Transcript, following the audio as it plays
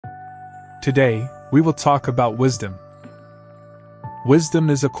Today, we will talk about wisdom.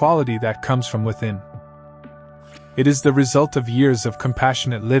 Wisdom is a quality that comes from within. It is the result of years of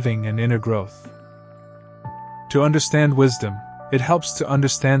compassionate living and inner growth. To understand wisdom, it helps to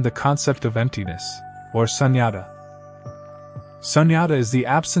understand the concept of emptiness, or sunyata. Sunyata is the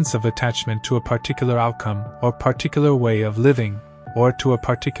absence of attachment to a particular outcome or particular way of living, or to a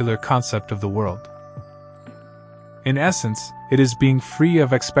particular concept of the world. In essence, it is being free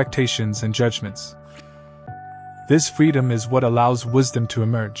of expectations and judgments. This freedom is what allows wisdom to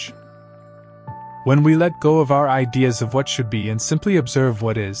emerge. When we let go of our ideas of what should be and simply observe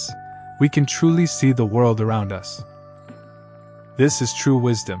what is, we can truly see the world around us. This is true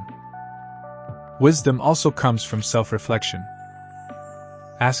wisdom. Wisdom also comes from self-reflection.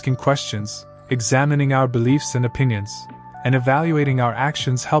 Asking questions, examining our beliefs and opinions, and evaluating our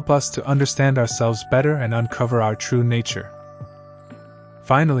actions help us to understand ourselves better and uncover our true nature.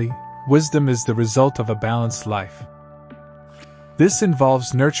 Finally, wisdom is the result of a balanced life. This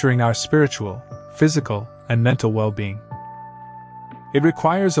involves nurturing our spiritual, physical, and mental well-being. It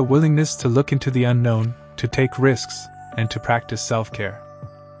requires a willingness to look into the unknown, to take risks, and to practice self-care.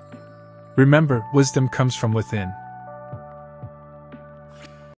 Remember, wisdom comes from within.